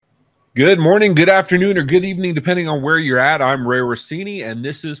Good morning, good afternoon, or good evening, depending on where you're at. I'm Ray Rossini, and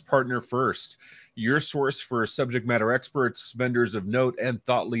this is Partner First, your source for subject matter experts, vendors of note, and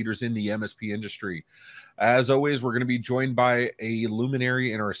thought leaders in the MSP industry. As always, we're going to be joined by a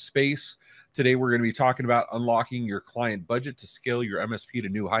luminary in our space. Today, we're going to be talking about unlocking your client budget to scale your MSP to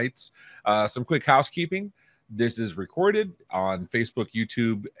new heights. Some quick housekeeping. This is recorded on Facebook,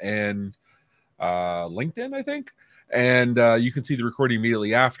 YouTube, and LinkedIn, I think. And you can see the recording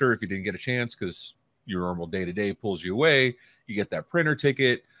immediately after if you didn't get a chance, because your normal day-to-day pulls you away. You get that printer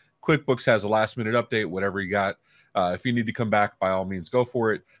ticket. QuickBooks has a last-minute update, whatever you got. If you need to come back, by all means, go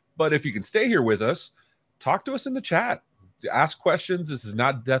for it. But if you can stay here with us, talk to us in the chat. Ask questions. This is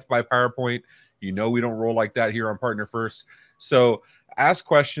not death by PowerPoint. You know we don't roll like that here on Partner First. So ask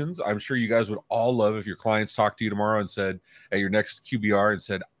questions. I'm sure you guys would all love if your clients talked to you tomorrow and said, at your next QBR, and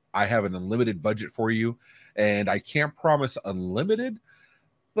said, I have an unlimited budget for you. And I can't promise unlimited,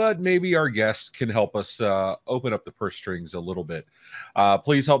 but maybe our guests can help us open up the purse strings a little bit.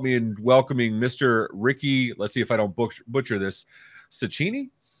 Please help me in welcoming Mr. Ricky. Let's see if I don't butcher this. Cecchini?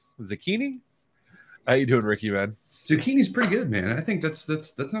 How you doing, Ricky, man? Zucchini's pretty good, man. I think that's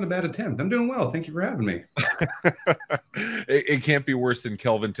not a bad attempt. I'm doing well. Thank you for having me. It can't be worse than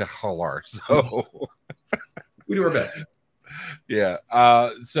Kelvin to Halar. So we do our best. Yeah.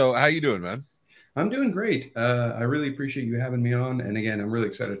 So how you doing, man? I'm doing great. I really appreciate you having me on. And again, I'm really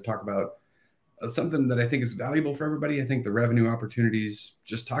excited to talk about something that I think is valuable for everybody. I think the revenue opportunities,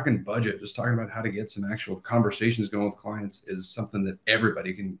 just talking budget, just talking about how to get some actual conversations going with clients is something that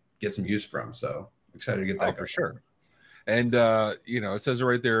everybody can get some use from. So excited to get that for sure. And, it says it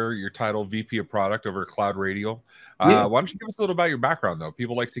right there, your title, VP of Product over at Cloud Radio. Why don't you give us a little about your background, though?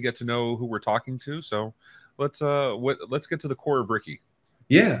 People like to get to know who we're talking to. So let's get to the core of Ricky.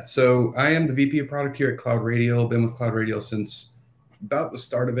 Yeah, so I am the VP of Product here at Cloud Radio. Been with Cloud Radio since about the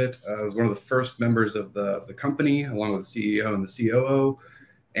start of it. I was one of the first members of the company, along with the CEO and the COO.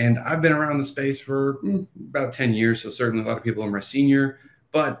 And I've been around the space for about 10 years. So certainly a lot of people are my senior,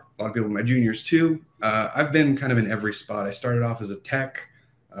 but a lot of people are my juniors too. I've been kind of in every spot. I started off as a tech,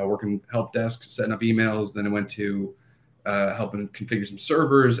 working help desk, setting up emails. Then I went to helping configure some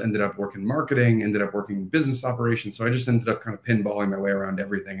servers, ended up working marketing, ended up working business operations. So I just ended up kind of pinballing my way around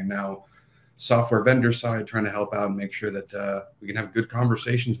everything. And now software vendor side, trying to help out and make sure that we can have good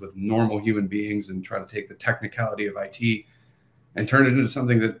conversations with normal human beings and try to take the technicality of IT and turn it into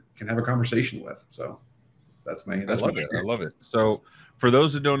something that can have a conversation with. So that's I love it. So for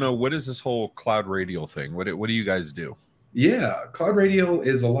those that don't know, what is this whole Cloud Radio thing? What do you guys do? Yeah, Cloud Radio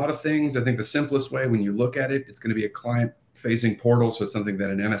is a lot of things. I think the simplest way, when you look at it, it's going to be a client-facing portal. So it's something that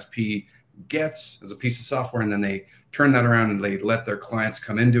an MSP gets as a piece of software, and then they turn that around and they let their clients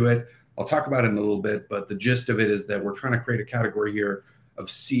come into it. I'll talk about it in a little bit, but the gist of it is that we're trying to create a category here of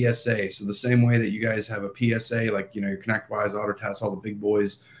CSA. So the same way that you guys have a PSA, like, your ConnectWise, Autotask, all the big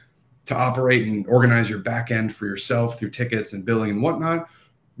boys, to operate and organize your back end for yourself through tickets and billing and whatnot,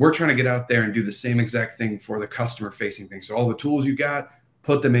 we're trying to get out there and do the same exact thing for the customer facing thing. So all the tools you got,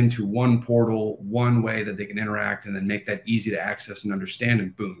 put them into one portal, one way that they can interact, and then make that easy to access and understand.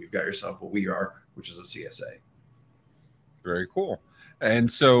 And boom, you've got yourself what we are, which is a CSA. Very cool.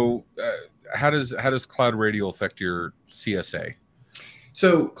 And so how does Cloud Radio affect your CSA?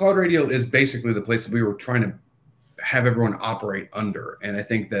 So Cloud Radio is basically the place that we were trying to have everyone operate under. And I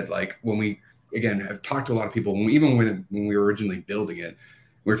think that, like, when we, again, have talked to a lot of people, even when we were originally building it,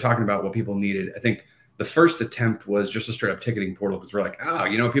 we were talking about what people needed. I think the first attempt was just a straight up ticketing portal, because we're like,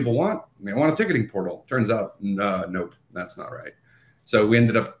 you know what people want? They want a ticketing portal. Turns out, nope, that's not right. So we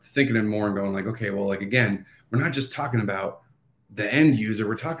ended up thinking it more and going like, okay, well, like, again, we're not just talking about the end user.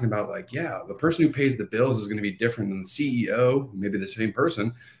 We're talking about, like, the person who pays the bills is going to be different than the CEO, maybe the same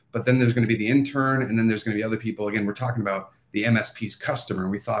person, but then there's going to be the intern, and then there's going to be other people. Again, we're talking about the MSP's customer. And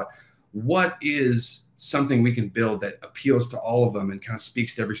we thought, what is something we can build that appeals to all of them and kind of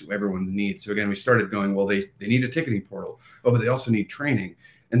speaks to everyone's needs? So again, we started going, well, they need a ticketing portal. Oh, but they also need training.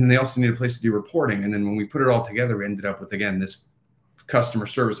 And then they also need a place to do reporting. And then when we put it all together, we ended up with, again, this customer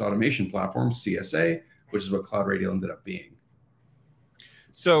service automation platform, CSA, which is what Cloud Radio ended up being.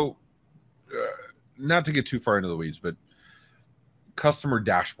 So not to get too far into the weeds, but customer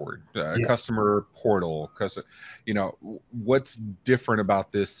dashboard, customer portal, what's different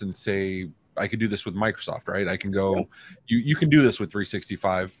about this than, say, I could do this with Microsoft, right? I can go, you can do this with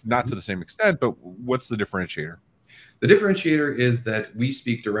 365, not to the same extent, but what's the differentiator? The differentiator is that we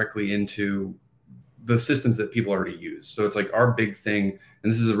speak directly into the systems that people already use. So it's like our big thing,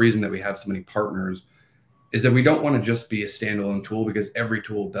 and this is the reason that we have so many partners. is that we don't want to just be a standalone tool, because every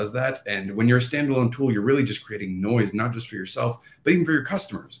tool does that. And when you're a standalone tool, you're really just creating noise, not just for yourself, but even for your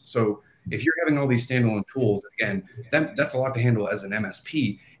customers. So if you're having all these standalone tools, again, that's a lot to handle as an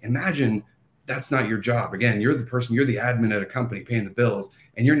MSP. Imagine that's not your job. Again, you're the person, you're the admin at a company paying the bills,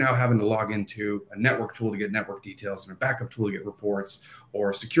 and you're now having to log into a network tool to get network details and a backup tool to get reports,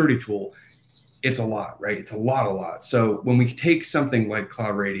 or a security tool. It's a lot, right? It's a lot. So when we take something like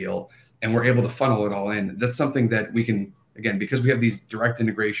Cloud Radial and we're able to funnel it all in, that's something that we can, again, because we have these direct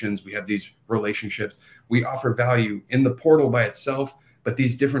integrations, we have these relationships, we offer value in the portal by itself, but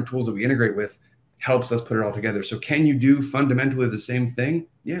these different tools that we integrate with helps us put it all together. So can you do fundamentally the same thing?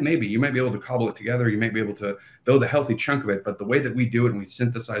 Yeah, maybe. You might be able to cobble it together. You might be able to build a healthy chunk of it, but the way that we do it and we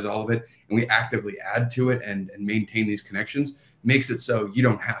synthesize all of it and we actively add to it and maintain these connections makes it so you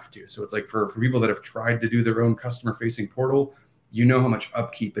don't have to. So it's like for people that have tried to do their own customer facing portal, you know how much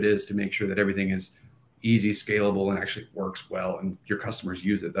upkeep it is to make sure that everything is easy, scalable, and actually works well, and your customers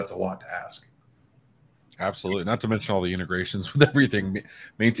use it. That's a lot to ask. Absolutely. Not to mention all the integrations with everything.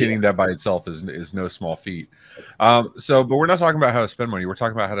 Maintaining that by itself is no small feat. But we're not talking about how to spend money. We're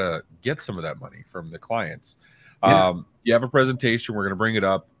talking about how to get some of that money from the clients. You have a presentation. We're going to bring it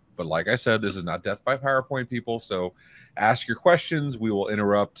up. But like I said, this is not death by PowerPoint, people. So ask your questions. We will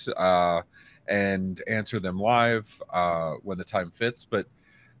interrupt and answer them live when the time fits. But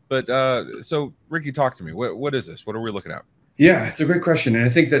so Ricky, talk to me. What is this? What are we looking at? Yeah, it's a great question. And I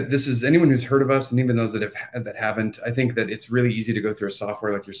think that this is anyone who's heard of us, and even those that haven't, I think that it's really easy to go through a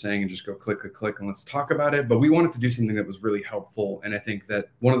software like you're saying and just go click, and let's talk about it. But we wanted to do something that was really helpful. And I think that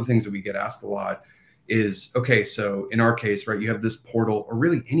one of the things that we get asked a lot is, okay, so in our case, right, you have this portal or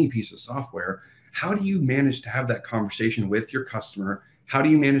really any piece of software. How do you manage to have that conversation with your customer? How do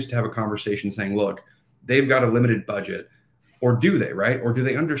you manage to have a conversation saying, look, they've got a limited budget? Or do they, right? Or do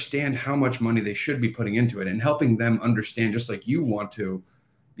they understand how much money they should be putting into it, and helping them understand, just like you want to,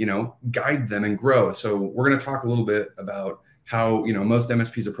 guide them and grow. So we're going to talk a little bit about how, most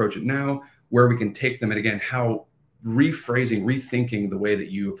MSPs approach it now, where we can take them, and again, how rethinking the way that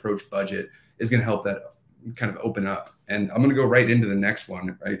you approach budget is going to help that kind of open up. And I'm going to go right into the next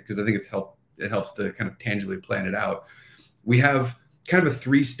one, right? Because I think it helps to kind of tangibly plan it out. We have kind of a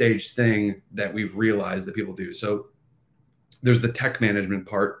 3-stage thing that we've realized that people do. So there's the tech management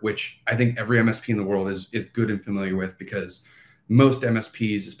part, which I think every MSP in the world is good and familiar with, because most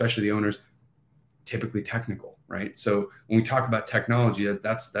MSPs, especially the owners, typically technical, right? So when we talk about technology,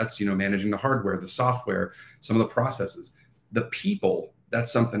 that's managing the hardware, the software, some of the processes. The people,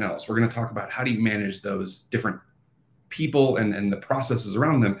 that's something else. We're going to talk about how do you manage those different people and the processes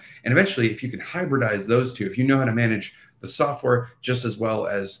around them. And eventually, if you can hybridize those two, if you know how to manage the software just as well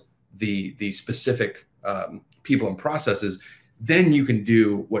as the specific people and processes, then you can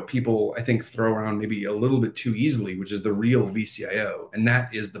do what people, I think, throw around maybe a little bit too easily, which is the real VCIO. And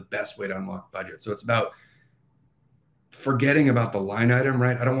that is the best way to unlock budget. So it's about forgetting about the line item,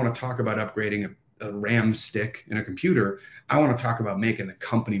 right? I don't want to talk about upgrading a RAM stick in a computer. I want to talk about making the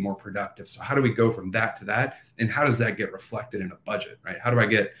company more productive. So how do we go from that to that? And how does that get reflected in a budget, right? How do I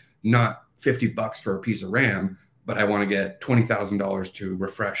get not $50 for a piece of RAM, but I want to get $20,000 to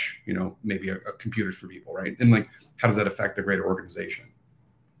refresh, maybe a computers for people, right? And like, how does that affect the greater organization?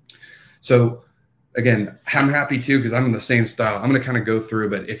 So again, I'm happy to, because I'm in the same style. I'm going to kind of go through,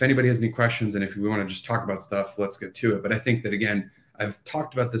 but if anybody has any questions and if we want to just talk about stuff, let's get to it. But I think that, again, I've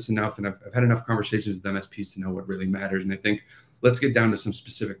talked about this enough, and I've had enough conversations with MSPs to know what really matters. And I think let's get down to some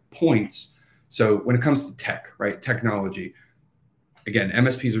specific points. So when it comes to tech, right, technology, again,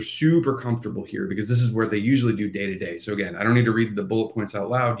 MSPs are super comfortable here because this is where they usually do day-to-day. So again, I don't need to read the bullet points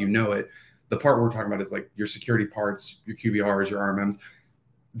out loud. You know it. The part we're talking about is like your security parts, your QBRs, your RMMs.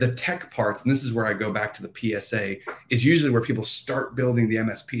 The tech parts, and this is where I go back to the PSA, is usually where people start building the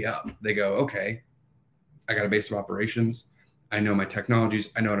MSP up. They go, okay, I got a base of operations. I know my technologies.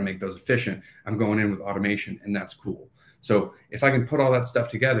 I know how to make those efficient. I'm going in with automation, and that's cool. So if I can put all that stuff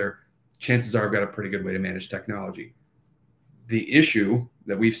together, chances are I've got a pretty good way to manage technology. The issue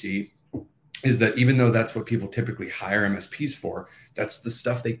that we see is that even though that's what people typically hire MSPs for, that's the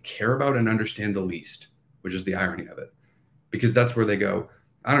stuff they care about and understand the least, which is the irony of it. Because that's where they go,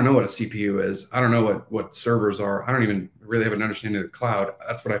 I don't know what a CPU is. I don't know what servers are. I don't even really have an understanding of the cloud.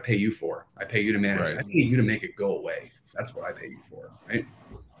 That's what I pay you for. I pay you to manage it. I pay you to make it go away. That's what I pay you for, right?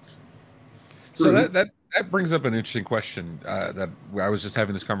 So that brings up an interesting question that I was just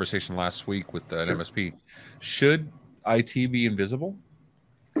having this conversation last week with an MSP. Should IT be invisible?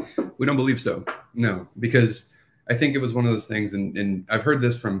 We don't believe so. No, because I think it was one of those things, and I've heard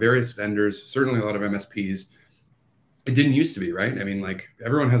this from various vendors, certainly a lot of MSPs. It didn't used to be, right? I mean, like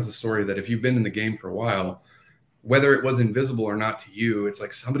everyone has the story that if you've been in the game for a while, whether it was invisible or not to you, it's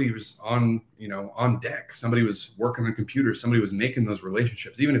like somebody was on, you know, on deck. Somebody was working on a computer. Somebody was making those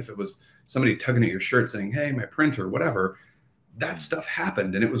relationships, even if it was somebody tugging at your shirt saying, "Hey, my printer," whatever. That stuff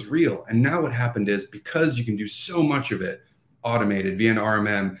happened and it was real. And now what happened is, because you can do so much of it automated via an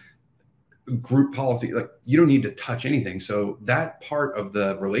RMM, group policy, like you don't need to touch anything. So that part of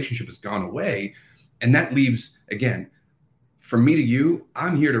the relationship has gone away. And that leaves, again, from me to you,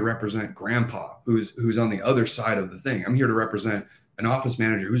 I'm here to represent grandpa who's on the other side of the thing. I'm here to represent an office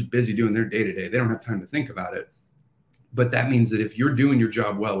manager who's busy doing their day-to-day. They don't have time to think about it. But that means that if you're doing your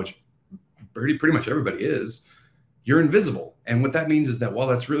job well, which pretty much everybody is, you're invisible. And what that means is that while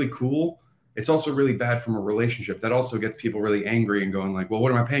that's really cool, it's also really bad from a relationship. That also gets people really angry and going like, well,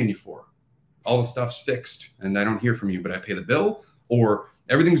 what am I paying you for? All the stuff's fixed and I don't hear from you, but I pay the bill, or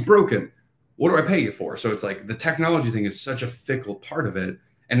everything's broken. What do I pay you for? So it's like the technology thing is such a fickle part of it.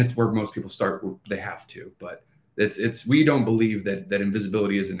 And it's where most people start. They have to, but we don't believe that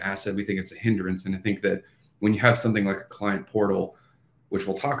invisibility is an asset. We think it's a hindrance. And I think that when you have something like a client portal, which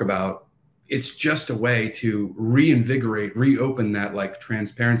we'll talk about, it's just a way to reinvigorate, reopen that like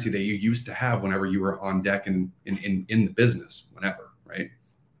transparency that you used to have whenever you were on deck in the business, whenever, right?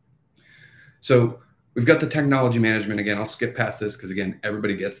 So we've got the technology management. Again, I'll skip past this because, again,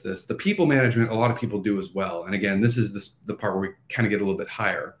 everybody gets this. The people management, a lot of people do as well. And again, this is the part where we kind of get a little bit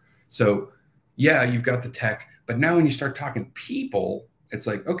higher. So yeah, you've got the tech, but now when you start talking people, it's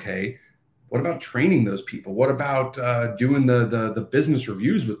like, okay, what about training those people? What about doing the business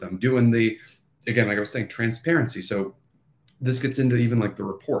reviews with them? Doing the, again, like I was saying, transparency. So this gets into even like the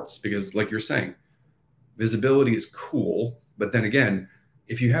reports, because like you're saying, visibility is cool. But then again,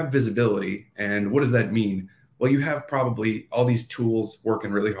 if you have visibility, and what does that mean? Well, you have probably all these tools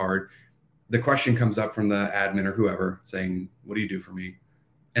working really hard. The question comes up from the admin or whoever saying, what do you do for me?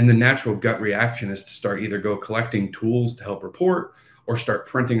 And the natural gut reaction is to start either go collecting tools to help report, or start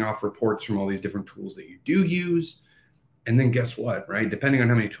printing off reports from all these different tools that you do use. And then guess what, right? Depending on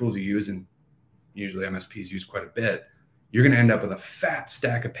how many tools you use, and usually MSPs use quite a bit, you're going to end up with a fat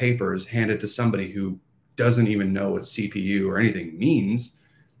stack of papers handed to somebody who doesn't even know what CPU or anything means.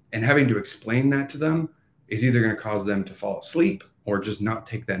 And having to explain that to them is either going to cause them to fall asleep or just not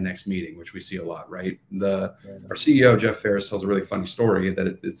take that next meeting, which we see a lot, right? Our CEO, Jeff Ferris, tells a really funny story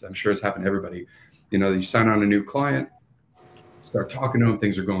that I'm sure has happened to everybody. You know, you sign on a new client, start talking to them,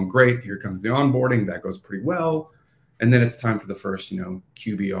 things are going great. Here comes the onboarding, that goes pretty well. And then it's time for the first, you know,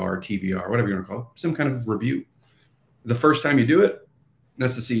 QBR, TBR, whatever you want to call it, some kind of review. The first time you do it,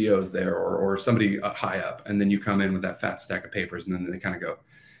 that's the CEO's there or somebody high up. And then you come in with that fat stack of papers, and then they kind of go,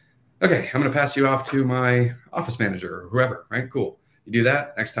 okay, I'm going to pass you off to my office manager or whoever, right? Cool. You do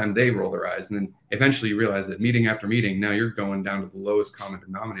that. Next time they roll their eyes. And then eventually you realize that meeting after meeting, now you're going down to the lowest common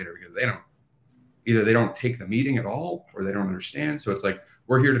denominator, because they don't take the meeting at all, or they don't understand. So it's like,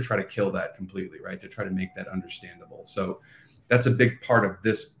 we're here to try to kill that completely, right? To try to make that understandable. So that's a big part of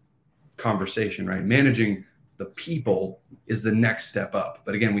this conversation, right? Managing the people is the next step up.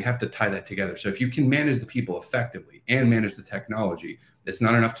 But again, we have to tie that together. So if you can manage the people effectively and manage the technology, it's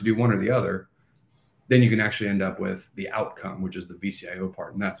not enough to do one or the other. Then you can actually end up with the outcome, which is the VCIO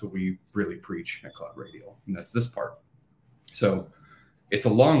part. And that's what we really preach at Cloud Radial. And that's this part. So it's a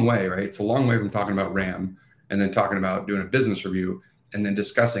long way, right? It's a long way from talking about RAM and then talking about doing a business review and then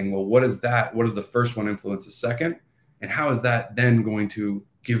discussing, well, what is that? What does the first one influence the second? And how is that then going to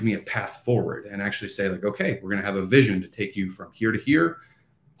give me a path forward and actually say like, okay, we're going to have a vision to take you from here to here,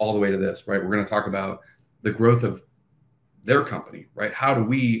 all the way to this, right? We're going to talk about the growth of their company, right? How do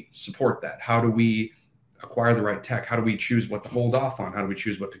we support that? How do we acquire the right tech? How do we choose what to hold off on? How do we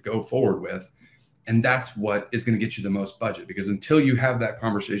choose what to go forward with? And that's what is going to get you the most budget, because until you have that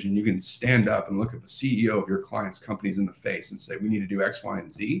conversation, you can stand up and look at the CEO of your client's companies in the face and say, we need to do X, Y,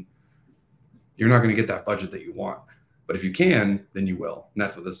 and Z. You're not going to get that budget that you want. But if you can, then you will. And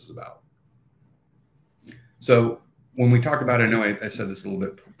that's what this is about. So when we talk about, I know I said this a little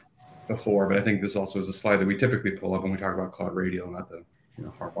bit before, but I think this also is a slide that we typically pull up when we talk about Cloud Radial, not to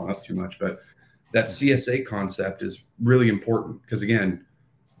harp on us too much, but that CSA concept is really important, because again,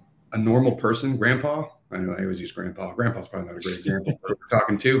 a normal person, grandpa, I know I always use grandpa. Grandpa's probably not a great example for what we're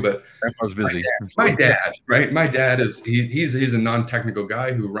talking to, but grandpa's busy. My dad, right? My dad is, he's a non-technical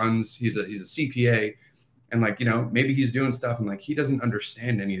guy who runs, he's a CPA. And like, maybe he's doing stuff and like, he doesn't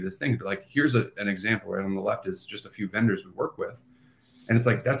understand any of this thing, but like, here's an example right on the left is just a few vendors we work with. And it's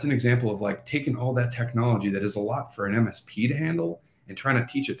like, that's an example of like taking all that technology that is a lot for an MSP to handle and trying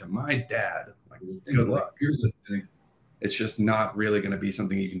to teach it to my dad. Like, good luck. Here's the thing. It's just not really going to be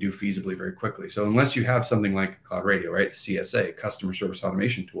something you can do feasibly very quickly. So unless you have something like Cloud Radio, right, CSA, customer service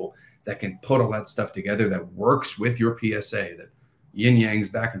automation tool, that can put all that stuff together, that works with your PSA, that yin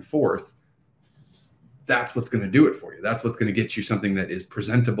yangs back and forth, that's what's going to do it for you. That's what's going to get you something that is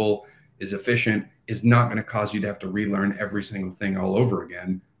presentable, is efficient, is not going to cause you to have to relearn every single thing all over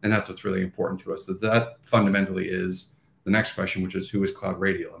again. And that's what's really important to us. That fundamentally is the next question, which is, who is Cloud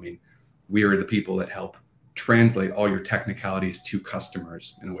Radio? I mean, we are the people that help translate all your technicalities to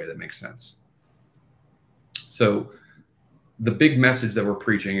customers in a way that makes sense. So the big message that we're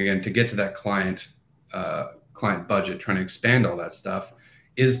preaching, again, to get to that client budget, trying to expand all that stuff,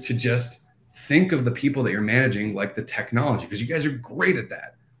 is to just think of the people that you're managing like the technology, because you guys are great at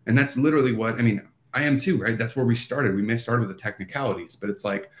that. And that's literally what, I mean, I am too, right? That's where we started. We may start with the technicalities, but it's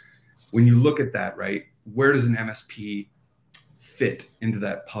like, when you look at that, right, where does an MSP fit into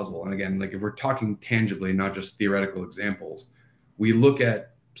that puzzle? And again, like if we're talking tangibly, not just theoretical examples, we look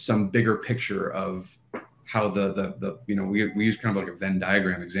at some bigger picture of how the you know, we use kind of like a Venn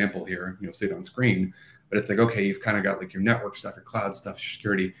diagram example here. You'll see it on screen, but it's like, okay, you've kind of got like your network stuff, your cloud stuff, your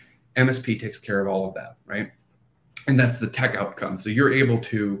security. MSP takes care of all of that, right? And that's the tech outcome. So you're able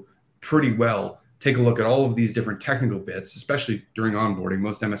to pretty well take a look at all of these different technical bits, especially during onboarding.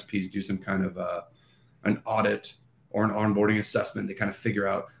 Most MSPs do some kind of an audit or an onboarding assessment. They kind of figure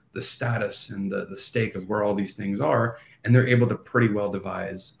out the status and the stake of where all these things are, and they're able to pretty well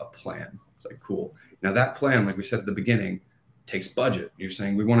devise a plan. It's like, cool. Now that plan, like we said at the beginning, takes budget. You're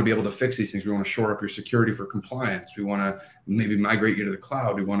saying we want to be able to fix these things. We want to shore up your security for compliance. We want to maybe migrate you to the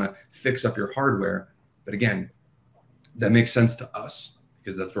cloud. We want to fix up your hardware. But again, that makes sense to us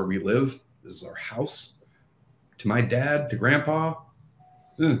because that's where we live. This is our house. To my dad, to grandpa,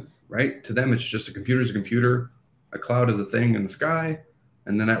 right? To them, it's just a computer is a computer. A cloud is a thing in the sky.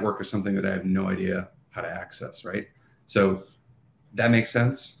 And the network is something that I have no idea how to access, right? So that makes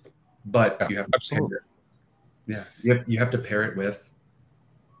sense. But you have to absolutely. You have to pair it with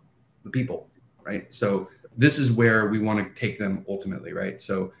the people, right? So this is where we want to take them ultimately, right?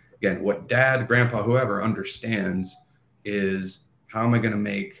 So again, what dad, grandpa, whoever understands is, how am I going to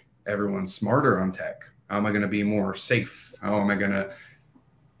make everyone smarter on tech? How am I going to be more safe? How am I going to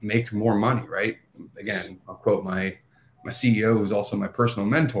make more money, right? Again, I'll quote my CEO, who's also my personal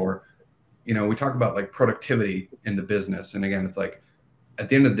mentor. You know, we talk about like productivity in the business. And again, it's like, at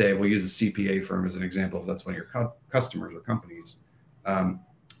the end of the day, we'll use a CPA firm as an example. If that's one of your customers or companies.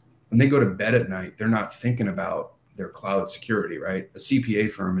 When they go to bed at night, they're not thinking about their cloud security, right? A CPA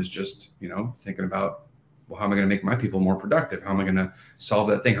firm is just, you know, thinking about, well, how am I going to make my people more productive? How am I going to solve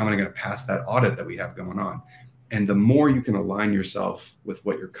that thing? How am I going to pass that audit that we have going on? And the more you can align yourself with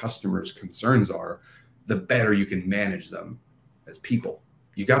what your customers' concerns are, the better you can manage them as people.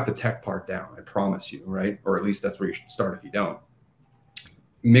 You got the tech part down, I promise you, right? Or at least that's where you should start if you don't.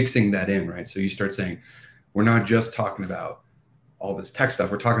 Mixing that in, right? So you start saying, we're not just talking about all this tech stuff.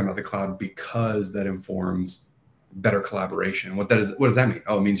 We're talking about the cloud because that informs better collaboration. What does that mean?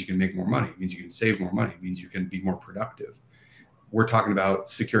 Oh, it means you can make more money. It means you can save more money. It means you can be more productive. We're talking about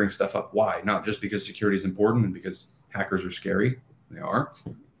securing stuff up. Why? Not just because security is important and because hackers are scary. They are.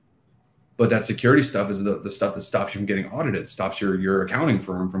 But that security stuff is the stuff that stops you from getting audited, stops your accounting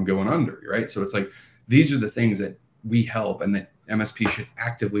firm from going under, right? So it's like, these are the things that we help and that MSP should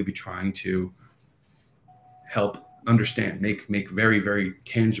actively be trying to help understand, make very, very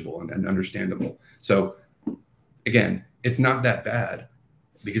tangible and understandable. So again, it's not that bad,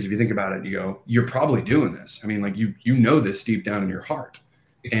 because if you think about it, you go, you're probably doing this. I mean, like you know this deep down in your heart.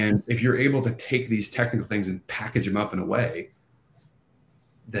 And if you're able to take these technical things and package them up in a way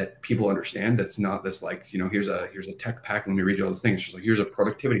that people understand, that's not this like, you know, here's a tech pack, let me read you all these things. It's just like, here's a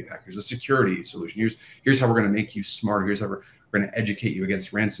productivity pack, here's a security solution, here's how we're going to make you smarter, here's how we're going to educate you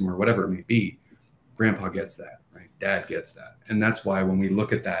against ransomware, whatever it may be. Grandpa gets that, right? Dad gets that. And that's why when we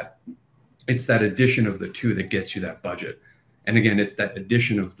look at that, it's that addition of the two that gets you that budget. And again, it's that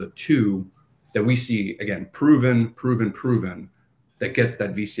addition of the two that we see, again, proven, that gets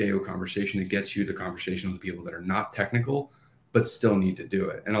that VCAO conversation, that gets you the conversation with the people that are not technical, but still need to do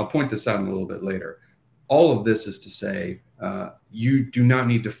it. And I'll point this out in a little bit later. All of this is to say, you do not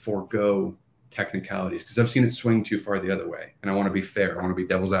need to forego technicalities, because I've seen it swing too far the other way. And I want to be fair. I want to be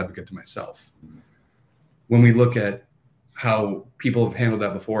devil's advocate to myself. When we look at how people have handled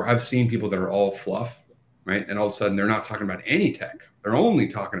that before, I've seen people that are all fluff, right? And all of a sudden they're not talking about any tech. They're only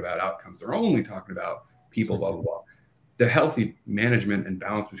talking about outcomes. They're only talking about people, blah, blah, blah. The healthy management and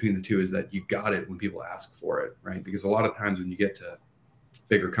balance between the two is that you got it when people ask for it, right? Because a lot of times when you get to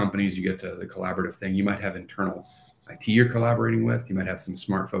bigger companies, you get to the collaborative thing, you might have internal IT you're collaborating with, you might have some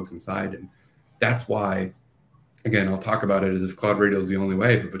smart folks inside. And that's why again, I'll talk about it as if cloud radio is the only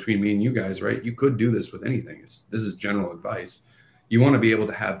way, but between me and you guys, right, you could do this with anything. This is general advice. You want to be able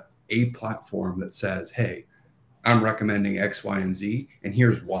to have a platform that says, hey, I'm recommending X, Y, and Z, and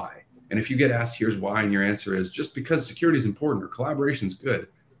here's why. And if you get asked, here's why, and your answer is just because security is important or collaboration is good,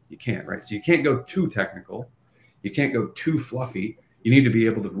 you can't, right? So you can't go too technical. You can't go too fluffy. You need to be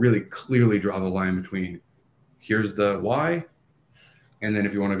able to really clearly draw the line between here's the why, and then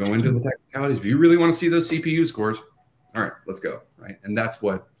if you want to go into the technicalities, if you really want to see those CPU scores, all right, let's go, right? And that's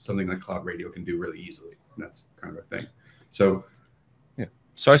what something like cloud radio can do really easily. And that's kind of a thing. So, yeah.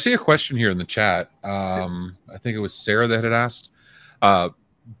 So I see a question here in the chat. I think it was Sarah that had asked,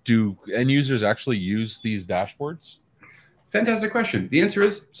 do end users actually use these dashboards? Fantastic question. The answer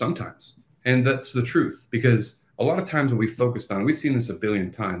is sometimes. And that's the truth, because a lot of times when we focused on, we've seen this a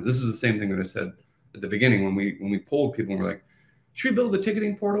billion times. This is the same thing that I said at the beginning when we polled people and we're like, should we build a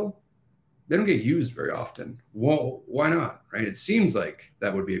ticketing portal? They don't get used very often. Well, why not, right? It seems like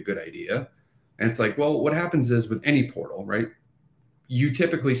that would be a good idea. And it's like, well, what happens is with any portal, right? You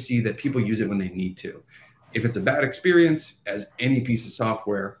typically see that people use it when they need to. If it's a bad experience, as any piece of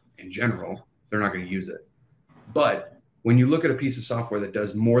software in general, they're not going to use it. But when you look at a piece of software that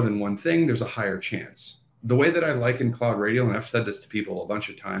does more than one thing, there's a higher chance. The way that I liken cloud radio, and I've said this to people a bunch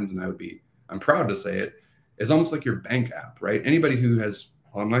of times, and I'm proud to say it, is almost like your bank app, right? Anybody who has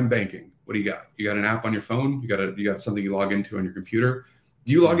online banking, what do you got? You got an app on your phone? You got something you log into on your computer?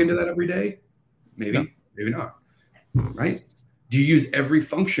 Do you log into that every day? Maybe, no. Maybe not, right? Do you use every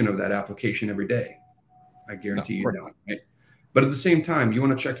function of that application every day? I guarantee you don't, right? But at the same time, you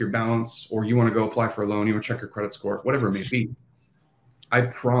want to check your balance, or you want to go apply for a loan, you want to check your credit score, whatever it may be. I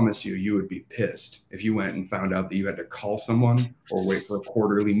promise you, you would be pissed if you went and found out that you had to call someone or wait for a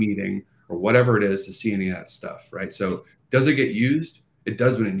quarterly meeting or whatever it is to see any of that stuff, right? So does it get used? It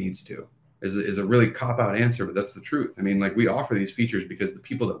does when it needs to. Is a really cop-out answer, but that's the truth. I mean, like, we offer these features because the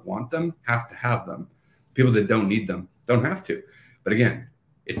people that want them have to have them. People that don't need them don't have to. But again,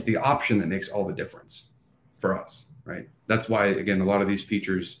 it's the option that makes all the difference for us, right? That's why, again, a lot of these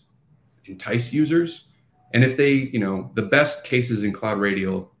features entice users. And if they, the best cases in cloud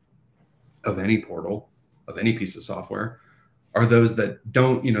radio of any portal, of any piece of software, are those that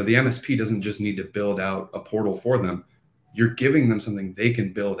don't, the MSP doesn't just need to build out a portal for them. You're giving them something they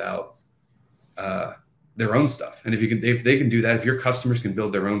can build out their own stuff. And if they can do that, if your customers can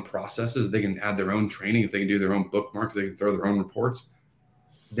build their own processes, they can add their own training, if they can do their own bookmarks, they can throw their own reports,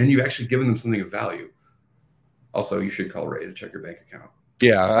 then you've actually given them something of value. Also, you should call Ray to check your bank account.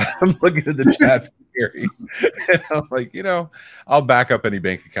 Yeah, I'm looking at the chat. I'm like, I'll back up any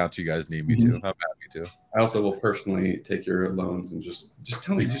bank accounts you guys need me to. I'm happy to. I also will personally take your loans and just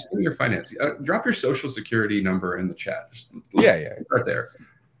tell me your financing. Drop your social security number in the chat. Yeah, right there,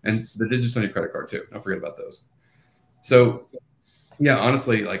 and the digits on your credit card too. Don't forget about those. So, yeah,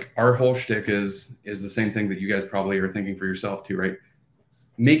 honestly, like, our whole shtick is the same thing that you guys probably are thinking for yourself too, right?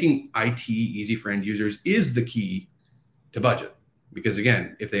 Making IT easy for end users is the key to budget, because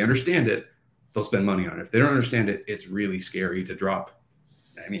again, if they understand it, they'll spend money on it. If they don't understand it, it's really scary to drop,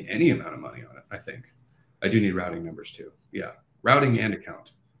 any amount of money on it. I think I do need routing numbers too. Yeah, routing and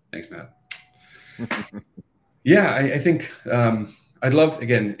account. Thanks, Matt. Yeah, I think I'd love,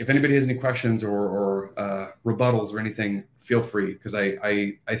 again, if anybody has any questions or rebuttals or anything, feel free, because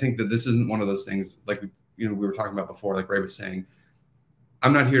I think that this isn't one of those things like we were talking about before, like Ray was saying.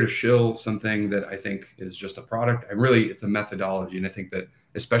 I'm not here to shill something that I think is just a product. It's a methodology. And I think that,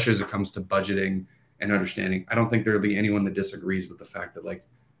 especially as it comes to budgeting and understanding, I don't think there'll be anyone that disagrees with the fact that, like,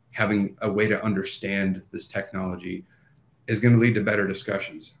 having a way to understand this technology is going to lead to better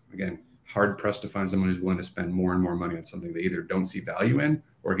discussions. Again, hard pressed to find someone who's willing to spend more and more money on something they either don't see value in,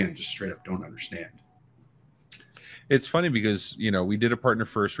 or again, just straight up don't understand. It's funny because, we did a partner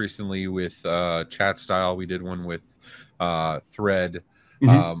first recently with Chat Style. We did one with Thread.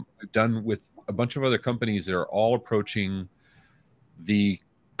 We've done with a bunch of other companies that are all approaching the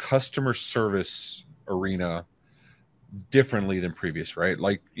customer service arena differently than previous, right?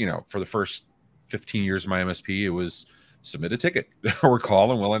 Like, for the first 15 years of my MSP, it was submit a ticket or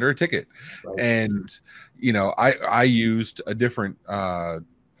call and we'll enter a ticket. Right. And, I used a different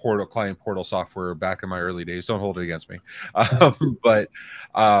client portal software back in my early days. Don't hold it against me. But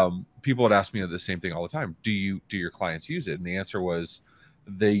people would ask me the same thing all the time. Do your clients use it? And the answer was,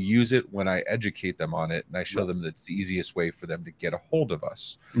 they use it when I educate them on it and I show them that's the easiest way for them to get a hold of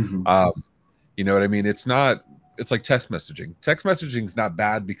us. You know what I mean? It's like text messaging. Text messaging is not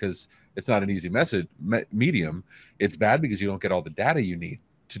bad because it's not an easy medium. It's bad because you don't get all the data you need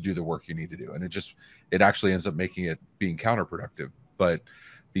to do the work you need to do. And it actually ends up being counterproductive. But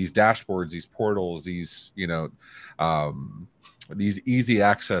these dashboards, these portals, these, these easy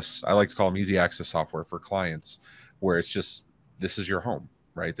access, I like to call them easy access software for clients, where it's just, this is your home,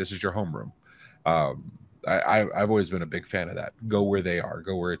 right? This is your homeroom. I've always been a big fan of that. Go where they are,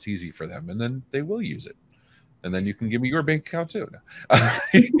 go where it's easy for them, and then they will use it. And then you can give me your bank account too.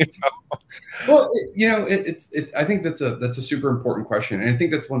 Well, it's I think that's a super important question. And I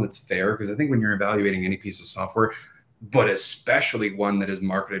think that's one that's fair, because I think when you're evaluating any piece of software, but especially one that is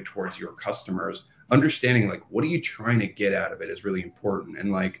marketed towards your customers, understanding like, what are you trying to get out of it is really important.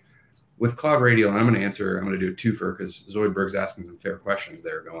 And like with Cloud Radio, and I'm going to do a twofer, because Zoidberg's asking some fair questions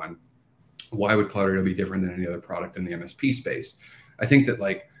there, going, why would Cloud Radio be different than any other product in the MSP space? I think that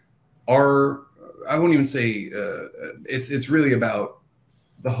like I won't even say it's really about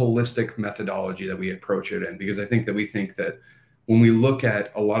the holistic methodology that we approach it in, because I think that when we look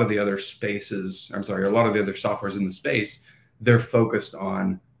at a lot of the other a lot of the other softwares in the space, they're focused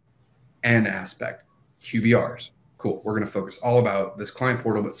on an aspect, QBRs. Cool. We're going to focus all about this client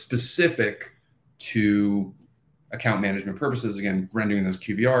portal, but specific to account management purposes, again, rendering those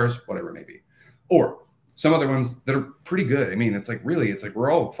QBRs, whatever it may be. Or some other ones that are pretty good. I mean, it's like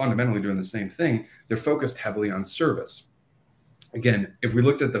we're all fundamentally doing the same thing. They're focused heavily on service. Again, if we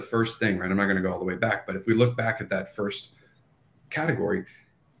looked at the first thing, right, I'm not going to go all the way back, but if we look back at that first category,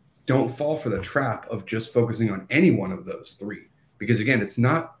 don't fall for the trap of just focusing on any one of those three. Because again, it's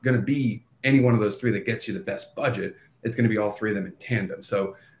not going to be any one of those three that gets you the best budget. It's going to be all three of them in tandem.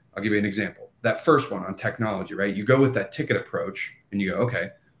 So I'll give you an example. That first one on technology, right? You go with that ticket approach and you go, okay,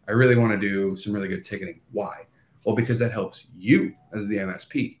 I really want to do some really good ticketing. Why? Well, because that helps you as the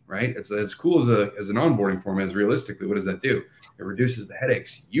MSP, right? It's as cool as an onboarding form as realistically, what does that do? It reduces the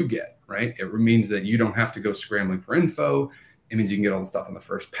headaches you get, right? It means that you don't have to go scrambling for info. It means you can get all the stuff on the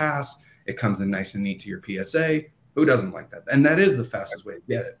first pass. It comes in nice and neat to your PSA. Who doesn't like that? And that is the fastest way to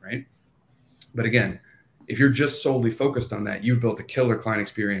get it, right? But again, if you're just solely focused on that, you've built a killer client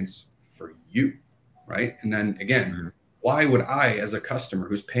experience for you, right? And then again, why would I, as a customer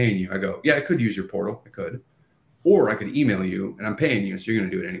who's paying you, I go, yeah, I could use your portal. I could. Or I could email you and I'm paying you, so you're going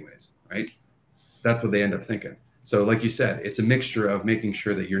to do it anyways, right? That's what they end up thinking. So like you said, it's a mixture of making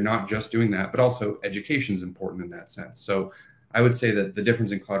sure that you're not just doing that, but also education is important in that sense. So I would say that the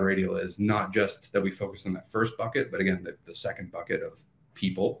difference in Cloud Radio is not just that we focus on that first bucket, but again, the second bucket of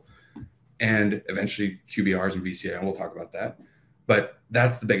people and eventually QBRs and VCA, and we'll talk about that. But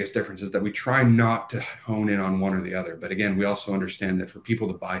that's the biggest difference, is that we try not to hone in on one or the other. But again, we also understand that for people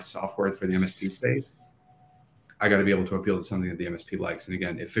to buy software for the MSP space, I got to be able to appeal to something that the MSP likes. And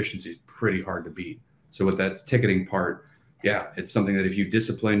again, efficiency is pretty hard to beat. So with that ticketing part, yeah, it's something that if you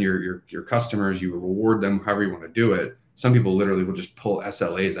discipline your customers, you reward them however you want to do it. Some people literally will just pull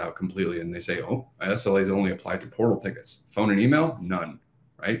SLAs out completely, and they say, oh, my SLAs only apply to portal tickets. Phone and email, none,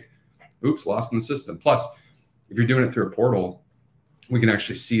 right? Oops, lost in the system. Plus, if you're doing it through a portal, we can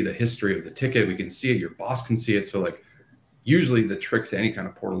actually see the history of the ticket. We can see it. Your boss can see it. So like usually the trick to any kind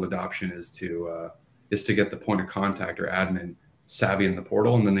of portal adoption is to get the point of contact or admin savvy in the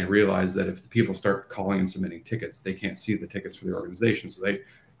portal. And then they realize that if the people start calling and submitting tickets, they can't see the tickets for the organization. So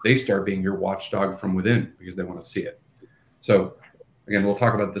they start being your watchdog from within because they want to see it. So again, we'll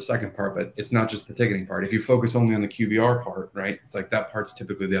talk about the second part, but it's not just the ticketing part. If you focus only on the QBR part, right, it's like that part's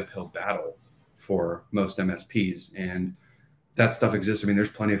typically the uphill battle for most MSPs. And that stuff exists. I mean, there's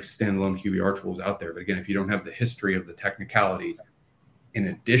plenty of standalone QBR tools out there. But again, if you don't have the history of the technicality in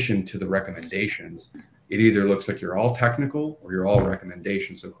addition to the recommendations, it either looks like you're all technical or you're all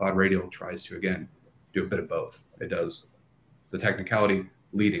recommendations. So Cloud Radio tries to, again, do a bit of both. It does the technicality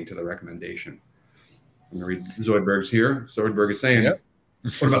leading to the recommendation. I'm going to read Zoidberg's here. Zoidberg is saying, yep.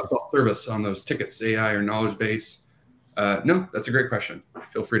 What about self-service on those tickets, AI or knowledge base? No, that's a great question.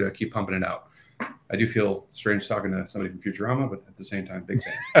 Feel free to keep pumping it out. I do feel strange talking to somebody from Futurama, but at the same time, big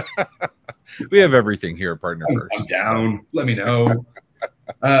fan. We have everything here at Partner First. I'm down. Let me know.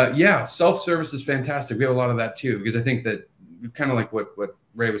 Yeah, self-service is fantastic. We have a lot of that too, because I think that kind of like what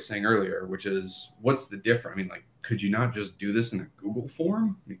Ray was saying earlier, which is what's the difference? I mean, like, could you not just do this in a Google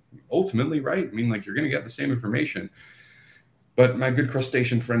form? Ultimately, right? I mean, like, you're going to get the same information. But my good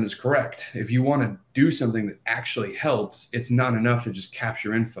crustacean friend is correct. If you want to do something that actually helps, it's not enough to just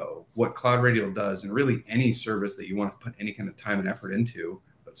capture info. What Cloud Radio does, and really any service that you want to put any kind of time and effort into,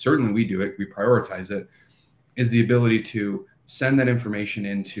 but certainly we do it, we prioritize it, is the ability to send that information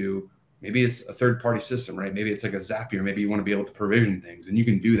into, maybe it's a third-party system, right? Maybe it's like a Zapier. Maybe you want to be able to provision things, and you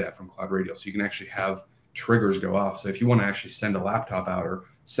can do that from Cloud Radio. So you can actually have triggers go off. So if you want to actually send a laptop out or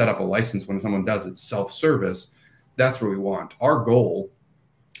set up a license when someone does it self-service, that's what we want. Our goal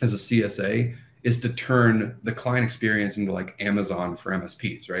as a CSA is to turn the client experience into like Amazon for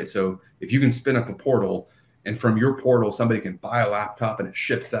MSPs, right? So if you can spin up a portal and from your portal, somebody can buy a laptop and it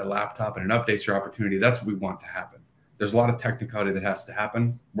ships that laptop and it updates your opportunity, that's what we want to happen. There's a lot of technicality that has to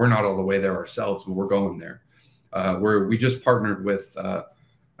happen. We're not all the way there ourselves, but we're going there. We just partnered with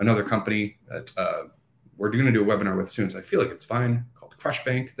another company that we're going to do a webinar with soon. So I feel like it's fine, called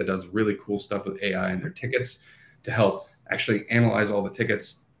Crushbank, that does really cool stuff with AI and their tickets to help actually analyze all the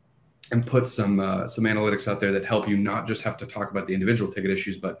tickets and put some analytics out there that help you not just have to talk about the individual ticket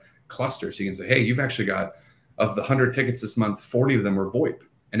issues, but clusters. So you can say, hey, you've actually got, of the 100 tickets this month, 40 of them are VoIP.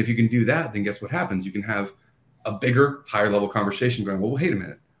 And if you can do that, then guess what happens? You can have a bigger, higher level conversation going, well, wait a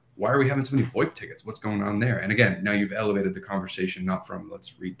minute. Why are we having so many VoIP tickets? What's going on there? And again, now you've elevated the conversation, not from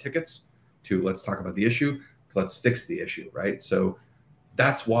let's read tickets to let's talk about the issue, to let's fix the issue, right? So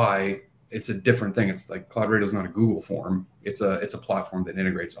that's why it's a different thing. It's like Cloud Radio is not a Google form. It's a platform that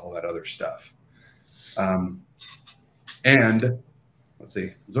integrates all that other stuff. And let's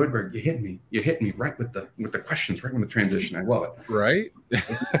see, Zoidberg, you hit me right with the questions, right with the transition. I love it. Right.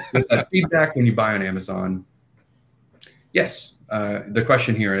 Feedback when you buy on Amazon. Yes. The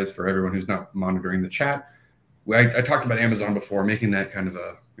question here is for everyone who's not monitoring the chat. I talked about Amazon before, making that kind of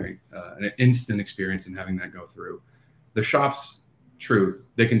an instant experience and having that go through. The shops, true,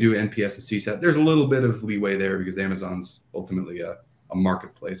 they can do NPS and CSAT. There's a little bit of leeway there because Amazon's ultimately a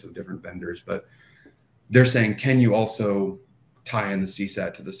marketplace of different vendors, but they're saying, can you also tie in the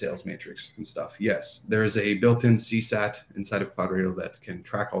CSAT to the sales matrix and stuff? Yes, there's a built-in CSAT inside of Cloud Radio that can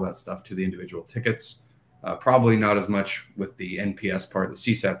track all that stuff to the individual tickets. Probably not as much with the NPS part, the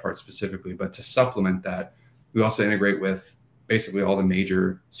CSAT part specifically, but to supplement that, we also integrate with basically all the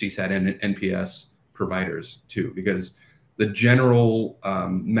major CSAT and NPS providers too, because the general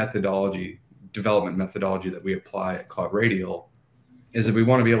development methodology that we apply at Cloud Radio is that we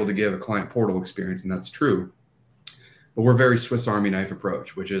want to be able to give a client portal experience, and that's true. But we're very Swiss Army knife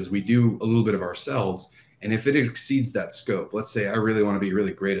approach, which is we do a little bit of ourselves. And if it exceeds that scope, let's say I really want to be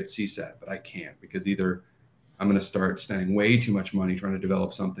really great at CSAT, but I can't because either I'm going to start spending way too much money trying to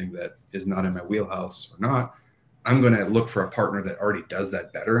develop something that is not in my wheelhouse or not, I'm going to look for a partner that already does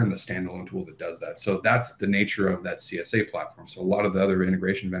that better and the standalone tool that does that. So that's the nature of that CSA platform. So a lot of the other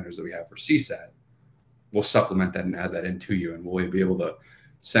integration vendors that we have for CSAT will supplement that and add that into you, and we'll be able to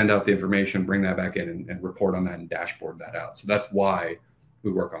send out the information, bring that back in and report on that and dashboard that out. So that's why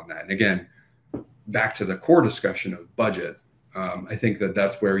we work on that. And again, back to the core discussion of budget, I think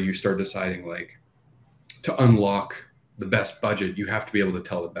that's where you start deciding, like, to unlock the best budget, you have to be able to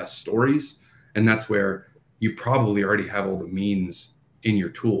tell the best stories. And that's where you probably already have all the means in your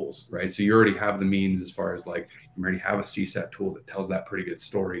tools, right? So you already have the means as far as like, you already have a CSAT tool that tells that pretty good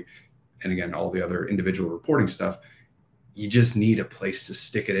story. And again, all the other individual reporting stuff, you just need a place to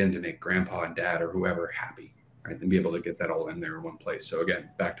stick it in to make grandpa and dad or whoever happy, right? And be able to get that all in there in one place. So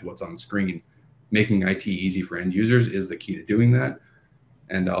again, back to what's on screen, making IT easy for end users is the key to doing that.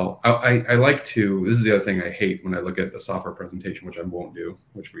 And I like to, this is the other thing I hate when I look at a software presentation, which I won't do,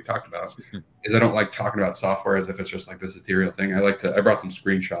 which we talked about, is I don't like talking about software as if it's just like this ethereal thing. I brought some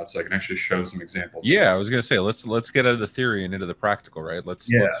screenshots so I can actually show some examples. Yeah, I was going to say, let's get out of the theory and into the practical, right? Let's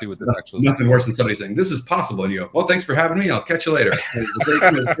see what this actually Nothing worse than somebody saying, this is possible. And you go, well, thanks for having me. I'll catch you later.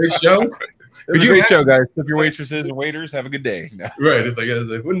 Great show. Great show, guys. Tip your waitresses and waiters. Have a good day. No. Right. It's like,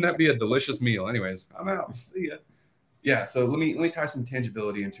 wouldn't that be a delicious meal? Anyways, I'm out. See ya. Yeah, so let me tie some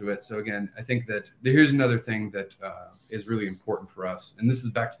tangibility into it. So again, I think that here's another thing that is really important for us. And this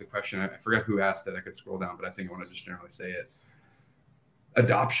is back to the question. I forgot who asked it. I could scroll down, but I think I want to just generally say it.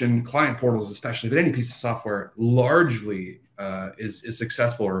 Adoption, client portals especially, but any piece of software largely is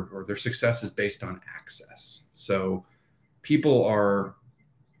successful or their success is based on access. So people are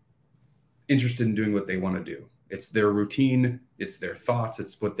interested in doing what they want to do. It's their routine, it's their thoughts,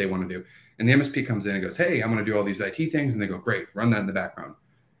 it's what they want to do. And the MSP comes in and goes, hey, I'm going to do all these IT things. And they go, great, run that in the background.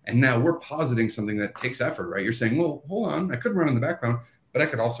 And now we're positing something that takes effort, right? You're saying, well, hold on, I could run in the background, but I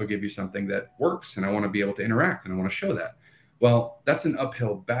could also give you something that works and I want to be able to interact and I want to show that. Well, that's an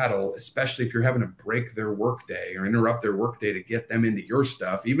uphill battle, especially if you're having to break their workday or interrupt their workday to get them into your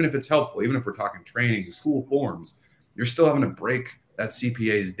stuff. Even if it's helpful, even if we're talking training and cool forms, you're still having to break that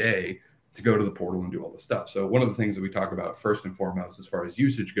CPA's day to go to the portal and do all the stuff. So one of the things that we talk about first and foremost, as far as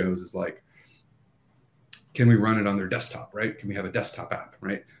usage goes, is like, can we run it on their desktop, right? Can we have a desktop app,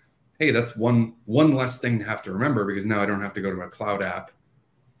 right? Hey, that's one less thing to have to remember because now I don't have to go to a cloud app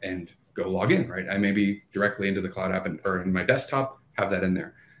and go log in, right? I may be directly into the cloud app or in my desktop, have that in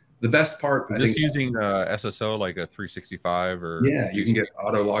there. The best part, is this using SSO like a 365 or? Yeah, you can get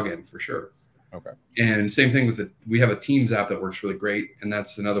auto login for sure. Okay. And same thing with we have a Teams app that works really great, and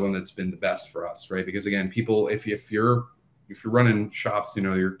that's another one that's been the best for us, right? Because again, people, if you're running shops,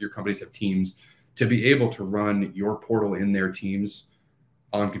 your companies have teams, to be able to run your portal in their teams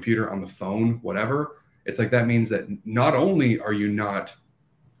on computer, on the phone, whatever, it's like that means that not only are you not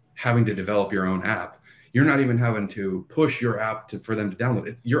having to develop your own app, you're not even having to push your app for them to download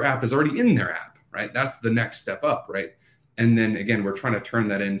it. Your app is already in their app, right? That's the next step up, right? And then again, we're trying to turn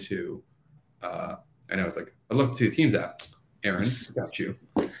that into, I know it's like, I'd love to see a Teams app. Aaron, I got you.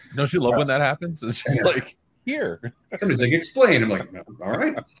 Don't you love when that happens? It's just like, here. Somebody's like, explain. I'm like, no, all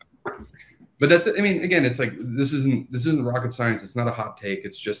right. But that's, I mean, again, it's like, this isn't rocket science. It's not a hot take.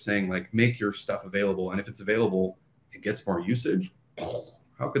 It's just saying, like, make your stuff available. And if it's available, it gets more usage.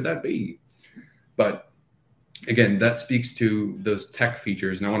 How could that be? But again, that speaks to those tech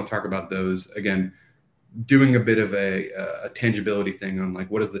features. And I want to talk about those again, doing a bit of a tangibility thing on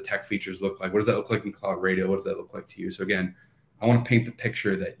like, what does the tech features look like? What does that look like in Cloud Radio? What does that look like to you? So again, I want to paint the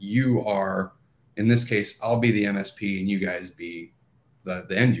picture that you are, in this case, I'll be the MSP and you guys be the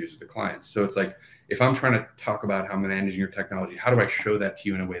end user, the clients. So it's like, if I'm trying to talk about how I'm managing your technology, how do I show that to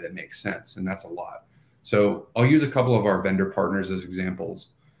you in a way that makes sense? And that's a lot. So I'll use a couple of our vendor partners as examples.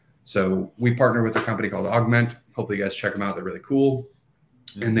 So we partner with a company called Augment. Hopefully you guys check them out. They're really cool.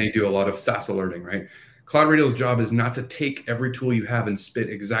 And they do a lot of SaaS alerting, right? Cloud Radio's job is not to take every tool you have and spit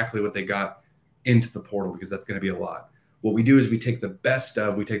exactly what they got into the portal, because that's going to be a lot. What we do is we take the best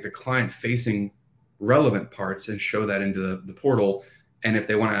of, we take the client facing relevant parts and show that into the portal. And if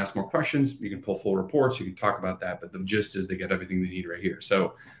they want to ask more questions, you can pull full reports, you can talk about that. But the gist is they get everything they need right here.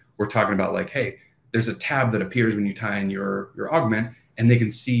 So we're talking about like, hey, there's a tab that appears when you tie in your Augment, and they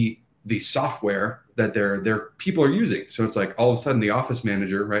can see the software that their people are using. So it's like all of a sudden the office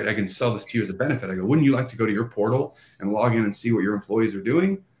manager, right? I can sell this to you as a benefit. I go, wouldn't you like to go to your portal and log in and see what your employees are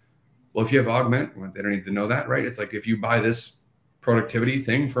doing? Well, if you have Augment, well, they don't need to know that, right? It's like, if you buy this productivity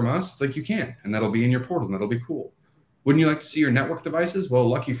thing from us, it's like you can, and that'll be in your portal and that'll be cool. Wouldn't you like to see your network devices? Well,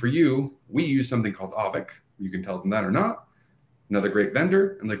 lucky for you, we use something called Avic. You can tell them that or not. Another great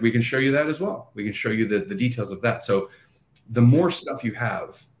vendor. And like, we can show you that as well. We can show you the details of that. So the more stuff you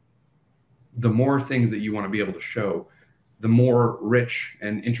have, the more things that you want to be able to show, the more rich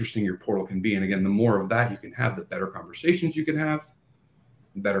and interesting your portal can be. And again, the more of that you can have, the better conversations you can have,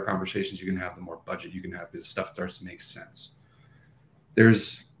 the better conversations you can have, the more budget you can have, because stuff starts to make sense.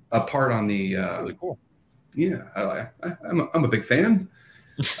 There's a part on the, really cool. Yeah, I'm a big fan.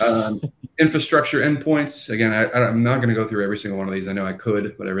 Infrastructure endpoints. Again, I'm not going to go through every single one of these. I know I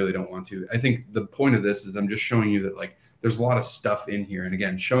could, but I really don't want to. I think the point of this is I'm just showing you that like there's a lot of stuff in here. And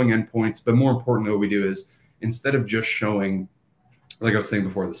again, showing endpoints, but more importantly, what we do is instead of just showing, like I was saying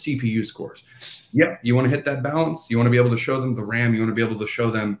before, the CPU scores. Yeah, you want to hit that balance. You want to be able to show them the RAM. You want to be able to show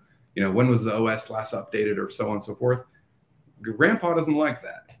them, when was the OS last updated, or so on and so forth. Grandpa doesn't like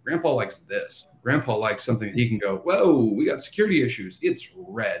that. Grandpa likes this. Grandpa likes something that he can go, whoa, we got security issues. It's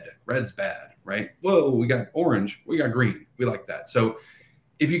red. Red's bad, right? Whoa, we got orange. We got green. We like that. So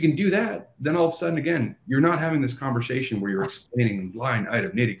if you can do that, then all of a sudden, again, you're not having this conversation where you're explaining line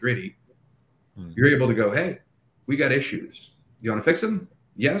item nitty gritty. You're able to go, hey, we got issues. You want to fix them?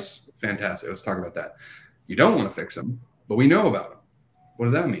 Yes. Fantastic. Let's talk about that. You don't want to fix them, but we know about them. What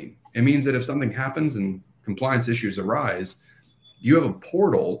does that mean? It means that if something happens and compliance issues arise, you have a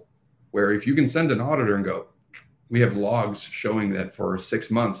portal where if you can send an auditor and go, we have logs showing that for 6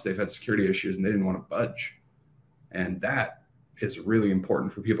 months they've had security issues and they didn't want to budge. And that is really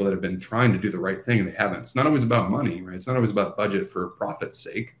important for people that have been trying to do the right thing and they haven't. It's not always about money, right? It's not always about budget for profit's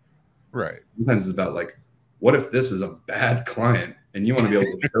sake. Right. Sometimes it's about like, what if this is a bad client and you want to be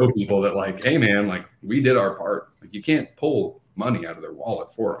able to show people that like, hey man, like we did our part. Like you can't pull money out of their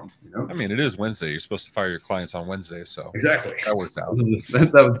wallet for them. I mean, it is Wednesday. You're supposed to fire your clients on Wednesday, so exactly that works out.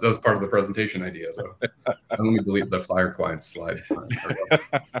 That was part of the presentation idea. So let me delete the fire clients slide.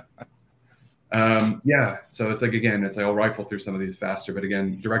 Yeah. So it's like, again, it's like I'll rifle through some of these faster, but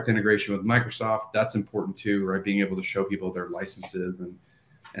again, direct integration with Microsoft, that's important too, right? Being able to show people their licenses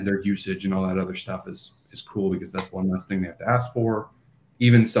and their usage and all that other stuff is cool, because that's one less thing they have to ask for.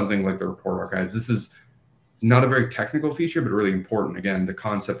 Even something like the report archives. This is not a very technical feature, but really important. Again, the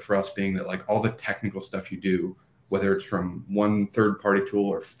concept for us being that like all the technical stuff you do, whether it's from one third-party tool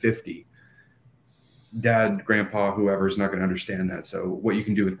or 50, dad, grandpa, whoever is not going to understand that. So what you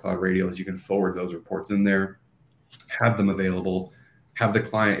can do with Cloud Radio is you can forward those reports in there, have them available, have the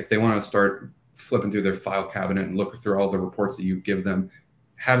client, if they want to start flipping through their file cabinet and look through all the reports that you give them,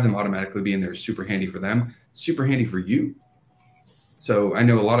 have them automatically be in there. Super handy for them, super handy for you. So I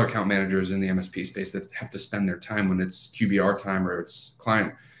know a lot of account managers in the MSP space that have to spend their time when it's QBR time or it's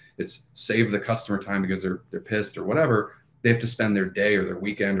client it's save the customer time because they're pissed or whatever. They have to spend their day or their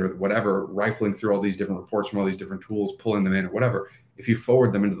weekend or whatever rifling through all these different reports from all these different tools, pulling them in or whatever. If you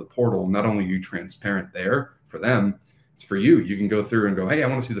forward them into the portal, not only are you transparent there for them, it's for you. You can go through and go, hey, I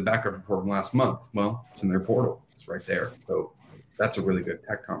want to see the backup report from last month. Well, it's in their portal. It's right there. So that's a really good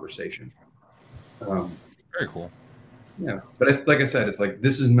tech conversation. Very cool. Yeah. But like I said, it's like,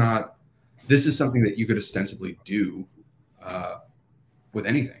 this is something that you could ostensibly do with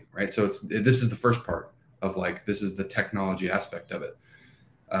anything, right? So this is the first part of like, this is the technology aspect of it.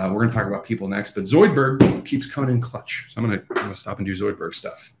 We're going to talk about people next, but Zoidberg keeps coming in clutch. So I'm going to stop and do Zoidberg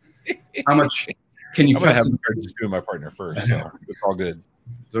stuff. How much can you have just doing my partner first, so it's all good.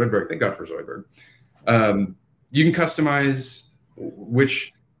 Zoidberg, thank God for Zoidberg. You can customize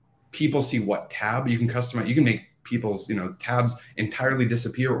which people see what tab. You can customize. You can make people's tabs entirely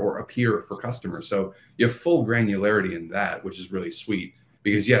disappear or appear for customers. So you have full granularity in that, which is really sweet.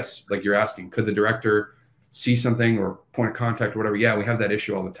 Because yes, like you're asking, could the director see something or point of contact or whatever? Yeah, we have that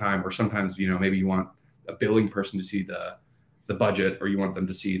issue all the time. Or sometimes maybe you want a billing person to see the budget, or you want them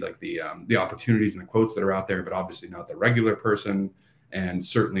to see like the opportunities and the quotes that are out there, but obviously not the regular person, and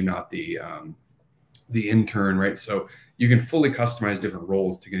certainly not the intern, right? So you can fully customize different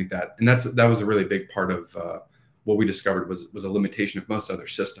roles to get that, and that was a really big part of what we discovered was a limitation of most other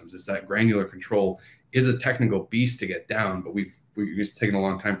systems. Is that granular control is a technical beast to get down, but it's taken a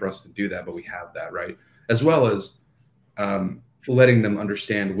long time for us to do that, but we have that, right? As well as letting them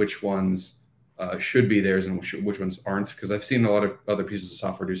understand which ones should be theirs and which ones aren't. Because I've seen a lot of other pieces of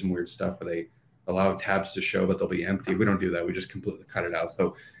software do some weird stuff where they allow tabs to show, but they'll be empty. We don't do that. We just completely cut it out.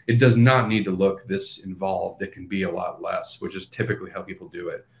 So it does not need to look this involved. It can be a lot less, which is typically how people do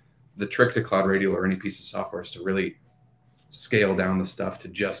it. The trick to Cloud Radial or any piece of software is to really scale down the stuff to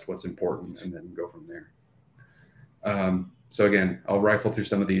just what's important and then go from there. So again, I'll rifle through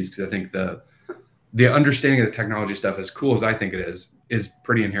some of these because I think the understanding of the technology stuff, as cool as I think it is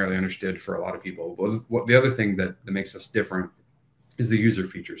pretty inherently understood for a lot of people. But the other thing that makes us different is the user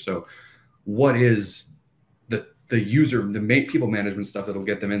feature. So what is the people management stuff that'll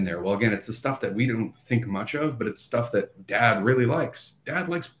get them in there? Well, again, it's the stuff that we don't think much of, but it's stuff that Dad really likes. Dad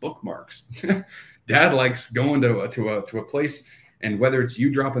likes bookmarks. Dad likes going to a place, and whether it's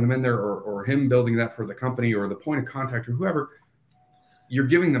you dropping them in there or him building that for the company or the point of contact or whoever, you're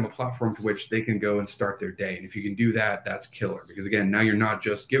giving them a platform to which they can go and start their day. And if you can do that, that's killer. Because again, now you're not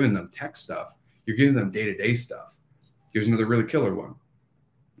just giving them tech stuff, you're giving them day-to-day stuff. Here's another really killer one.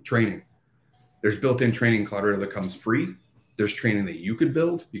 Training. There's built-in training in Cloud Radial that comes free. There's training that you could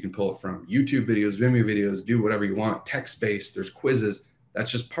build. You can pull it from YouTube videos, Vimeo videos, do whatever you want, text-based. There's quizzes. That's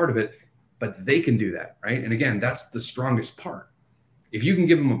just part of it. But they can do that, right? And again, that's the strongest part. If you can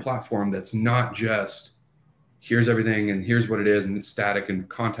give them a platform that's not just here's everything and here's what it is and it's static and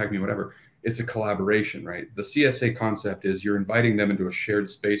contact me, whatever, it's a collaboration, right? The CSA concept is you're inviting them into a shared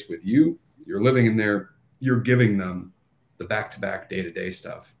space with you. You're living in there. You're giving them the back-to-back day-to-day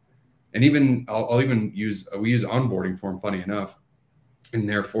stuff. And even we use onboarding form, funny enough, in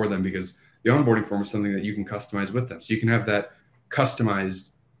there for them, because the onboarding form is something that you can customize with them. So you can have that customized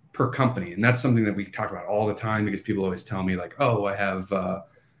per company. And that's something that we talk about all the time, because people always tell me like, oh, I have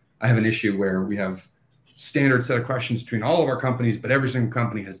an issue where we have standard set of questions between all of our companies, but every single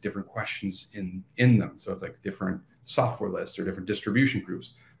company has different questions in them. So it's like different software lists or different distribution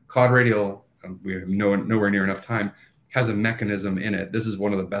groups. Cloud Radial, we have nowhere near enough time, has a mechanism in it. This is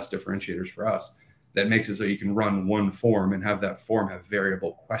one of the best differentiators for us that makes it so you can run one form and have that form have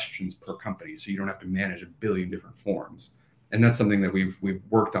variable questions per company. So you don't have to manage a billion different forms. And that's something that we've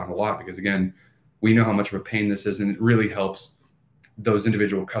worked on a lot, because again, we know how much of a pain this is, and it really helps those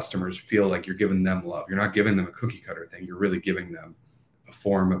individual customers feel like you're giving them love. You're not giving them a cookie cutter thing. You're really giving them a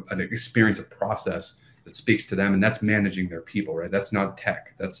form, an experience, a process that speaks to them. And that's managing their people, right? That's not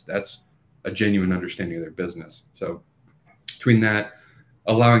tech. That's a genuine understanding of their business. So between that,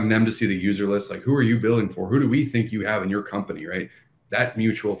 allowing them to see the user list, like who are you billing for? Who do we think you have in your company, right? That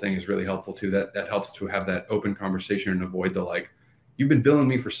mutual thing is really helpful too. That helps to have that open conversation and avoid the like, you've been billing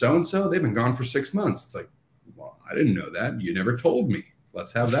me for so-and-so, they've been gone for 6 months. It's like, well, I didn't know that. You never told me.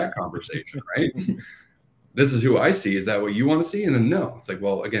 Let's have that conversation, right? This is who I see. Is that what you want to see? And then no, it's like,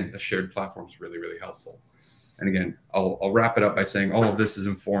 well, again, a shared platform is really, really helpful. And again, I'll wrap it up by saying all of this is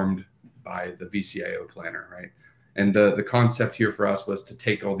informed by the VCIO planner, right? And the concept here for us was to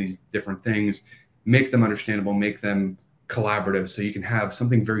take all these different things, make them understandable, make them collaborative, so you can have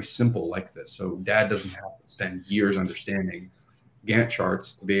something very simple like this. So Dad doesn't have to spend years understanding Gantt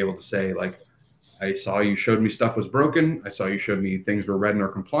charts to be able to say, like, I saw you showed me stuff was broken. I saw you showed me things were red in our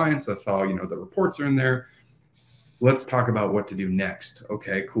compliance. I saw, the reports are in there. Let's talk about what to do next.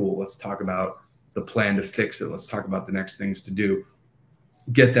 Okay, cool. Let's talk about the plan to fix it. Let's talk about the next things to do.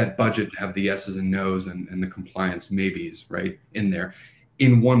 Get that budget to have the yeses and nos and the compliance maybes right in there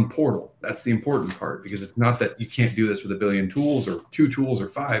in one portal. That's the important part, because it's not that you can't do this with a billion tools or 2 tools or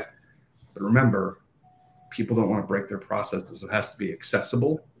 5. But remember, people don't want to break their processes. So it has to be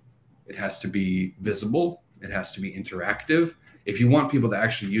accessible. It has to be visible. It has to be interactive. If you want people to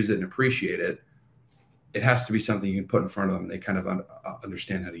actually use it and appreciate it, it has to be something you can put in front of them and they kind of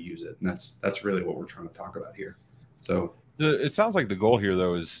understand how to use it. And that's really what we're trying to talk about here. So it sounds like the goal here,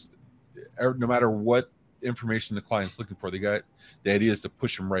 though, is no matter what information the client's looking for, the idea is to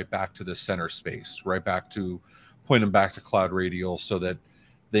push them right back to the center space, right back to point them back to Cloud Radial, so that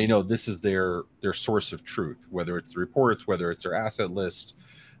they know this is their source of truth, whether it's the reports, whether it's their asset list,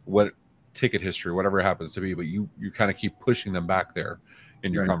 what ticket history, whatever it happens to be. But you kind of keep pushing them back there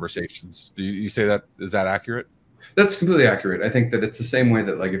in your conversations. Do you say that? Is that accurate? That's completely accurate. I think that it's the same way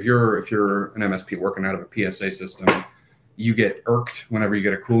that, like, if you're an MSP working out of a PSA system, you get irked whenever you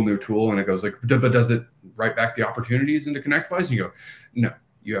get a cool new tool and it goes like, but does it write back the opportunities into ConnectWise? And you go, no,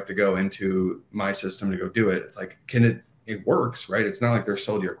 you have to go into my system to go do it. It's like, it works, right? It's not like they're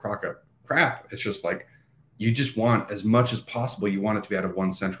sold you a crock of crap. It's just like, you just want as much as possible. You want it to be out of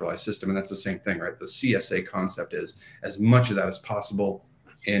one centralized system. And that's the same thing, right? The CSA concept is as much of that as possible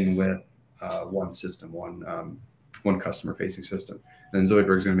in with one system, one customer facing system. And then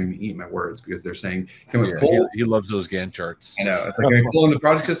Zoidberg's going to make me eat my words, because they're saying, can we pull? He loves those Gantt charts. I know. It's like, can we pull in the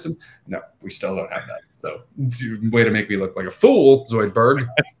project system? No, we still don't have that. So way to make me look like a fool, Zoidberg.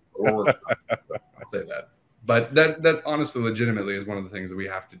 I'll say that. But that honestly, legitimately is one of the things that we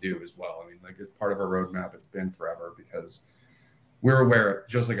have to do as well. I mean, like, it's part of our roadmap. It's been forever, because we're aware,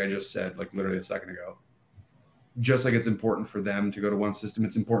 just like I just said, like literally a second ago, just like it's important for them to go to one system,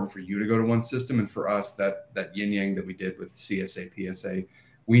 it's important for you to go to one system. And for us, that yin yang that we did with CSA, PSA,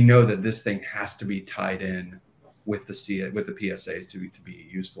 we know that this thing has to be tied in with the PSAs to be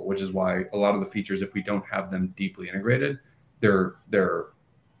useful, which is why a lot of the features, if we don't have them deeply integrated, they're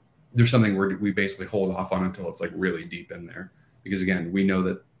something we basically hold off on until it's like really deep in there. Because again, we know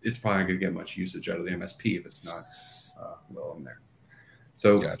that it's probably not going to get much usage out of the MSP if it's not well in there.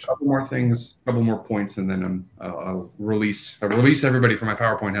 So gotcha. A couple more things, a couple more points, and then I'll release everybody from my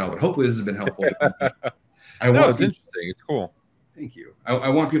PowerPoint hell. But hopefully this has been helpful. It's interesting. It's cool. Thank you. I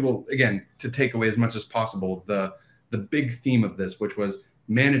want people, again, to take away as much as possible the big theme of this, which was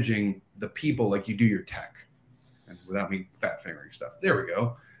managing the people like you do your tech, and without me fat fingering stuff. There we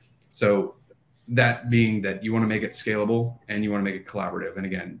go. So that being that you want to make it scalable and you want to make it collaborative. And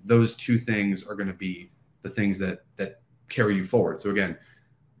again, those two things are going to be the things that carry you forward. So again,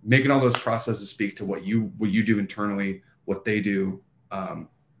 making all those processes speak to what you do internally, what they do. And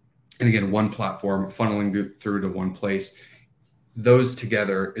again, one platform funneling through to one place, those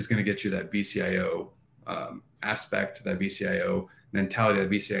together is going to get you that VCIO aspect, that VCIO mentality, that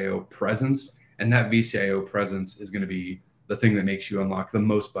VCIO presence. And that VCIO presence is going to be the thing that makes you unlock the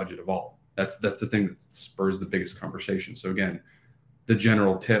most budget of all. That's the thing that spurs the biggest conversation. So again, the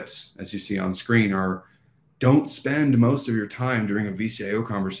general tips, as you see on screen, are don't spend most of your time during a VCIO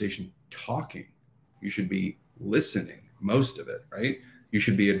conversation talking. You should be listening most of it, right? You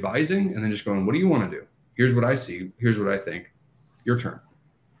should be advising and then just going, what do you want to do? Here's what I see. Here's what I think. Your turn.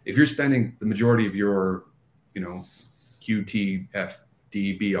 If you're spending the majority of your, QTFDBRs,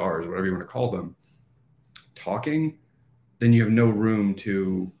 whatever you want to call them, talking, then you have no room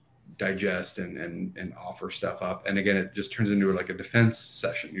to digest and offer stuff up. And again, it just turns into like a defense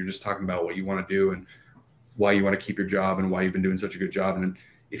session. You're just talking about what you want to do and why you want to keep your job and why you've been doing such a good job. And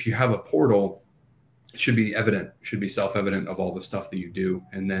if you have a portal, it should be evident, should be self-evident of all the stuff that you do.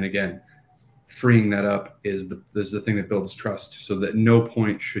 And then again, freeing that up is the thing that builds trust, so that at no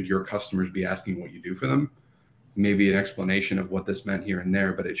point should your customers be asking what you do for them. Maybe an explanation of what this meant here and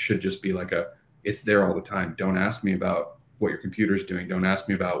there, but it should just be like it's there all the time. Don't ask me about what your computer's doing. Don't ask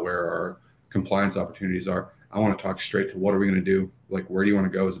me about where our compliance opportunities are. I want to talk straight to what are we going to do? Like, where do you want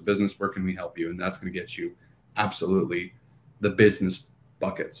to go as a business? Where can we help you? And that's going to get you absolutely the business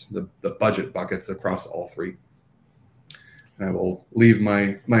buckets, the budget buckets across all three. And I will leave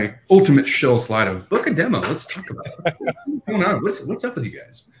my ultimate shill slide of book a demo. Let's talk about it. What's going on? What's up with you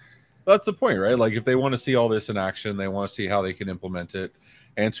guys? That's the point, right? Like, if they want to see all this in action, they want to see how they can implement it,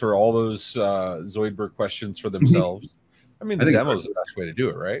 answer all those Zoidberg questions for themselves. I mean, the demo is the best way to do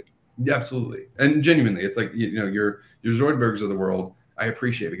it, right? Yeah, absolutely. And genuinely, it's like, your Zoidbergs of the world, I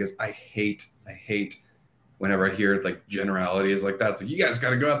appreciate, because I hate whenever I hear like generalities like that. It's like, you guys got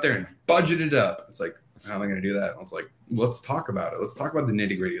to go out there and budget it up. It's like, how am I going to do that? It's like, let's talk about it. Let's talk about the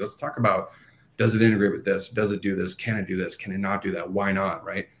nitty gritty. Let's talk about Does it integrate with this? Does it do this? Can it do this? Can it not do that? Why not?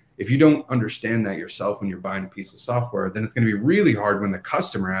 Right? If you don't understand that yourself when you're buying a piece of software, then it's going to be really hard when the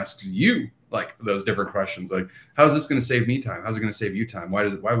customer asks you like those different questions, like, how's this going to save me time? How's it going to save you time? Why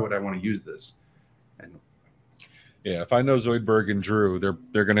would I want to use this? And yeah, if I know Zoidberg and Drew,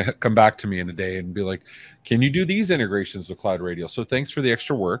 they're going to come back to me in a day and be like, can you do these integrations with Cloud Radio? So thanks for the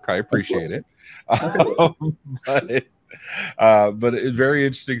extra work. I appreciate it. But it's very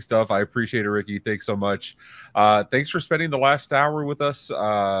interesting stuff. I appreciate it, Ricky. Thanks so much. Thanks for spending the last hour with us.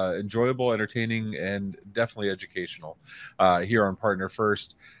 Enjoyable, entertaining, and definitely educational here on Partner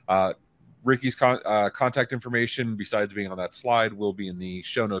First. Ricky's contact information, besides being on that slide, will be in the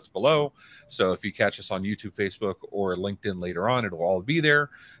show notes below. So if you catch us on YouTube, Facebook, or LinkedIn later on, it'll all be there.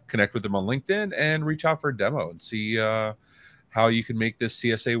 Connect with them on LinkedIn and reach out for a demo and see how you can make this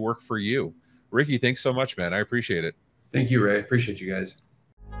CSA work for you. Ricky, thanks so much, man. I appreciate it. Thank you, Ray. Appreciate you guys.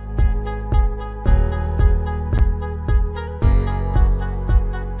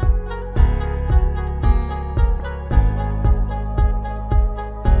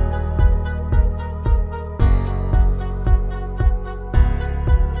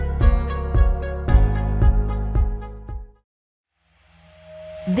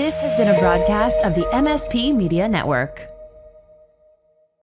 This has been a broadcast of the MSP Media Network.